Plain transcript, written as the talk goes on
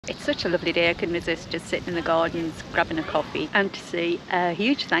It's such a lovely day. I couldn't resist just sitting in the gardens, grabbing a coffee, and to say a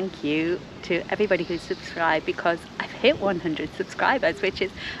huge thank you to everybody who's subscribed, because I've hit 100 subscribers, which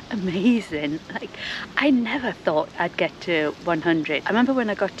is amazing. Like, I never thought I'd get to 100. I remember when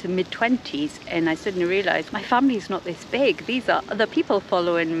I got to mid-20s and I suddenly realized my family is not this big. These are other people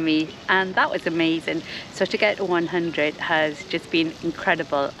following me, and that was amazing. So to get to 100 has just been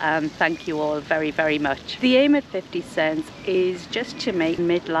incredible, and thank you all very, very much. The aim of 50 Cents is just to make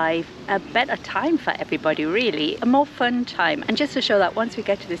midlife a better time for everybody, really, a more fun time, and just to show that once we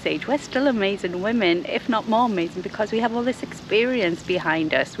get to this age, we're still amazing women, if not more amazing, because we have all this experience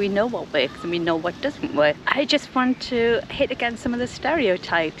behind us. We know what works and we know what doesn't work. I just want to hit against some of the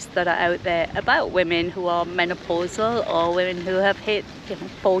stereotypes that are out there about women who are menopausal, or women who have hit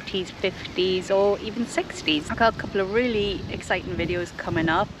 40s, 50s, or even 60s. I've got a couple of really exciting videos coming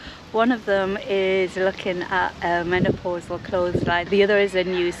up. One of them is looking at a menopausal clothesline. The other is a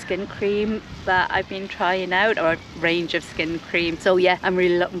new skin cream that I've been trying out, or a range of skin cream. So yeah, I'm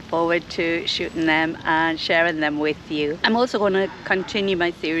really looking forward to shooting them and sharing them with you. I'm also going to continue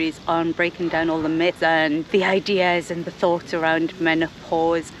my series on breaking down all the myths and the ideas and the thoughts around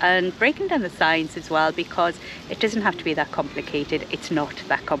menopause, and breaking down the science as well, because it doesn't have to be that complicated. It's not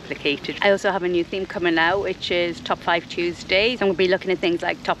that complicated. I also have a new theme coming out, which is Top 5 Tuesdays. I'm going to be looking at things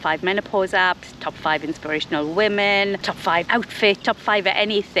like top 5 menopause apps, top 5 inspirational women, top 5 outfit, top 5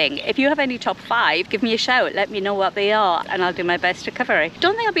 anything. If you have any top 5, give me a shout, let me know what they are, and I'll do my best to cover it.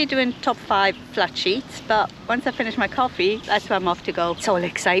 Don't think I'll be doing top 5 flat sheets, but once I finish my coffee, that's where I'm off to go. It's all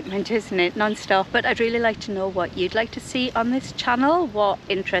excitement, isn't it? Non-stop. But I'd really like to know what you'd like to see on this channel, what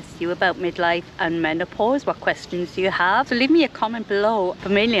interests you about midlife and menopause, what questions do you have. So leave me a comment below.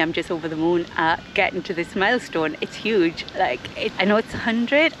 But mainly I'm just over the moon at getting to this milestone. It's huge. I know it's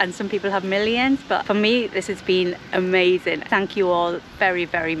 100 and some people have millions, but for me this has been amazing. Thank you all very,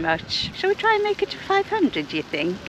 very much. Shall we try and make it to 500, do you think?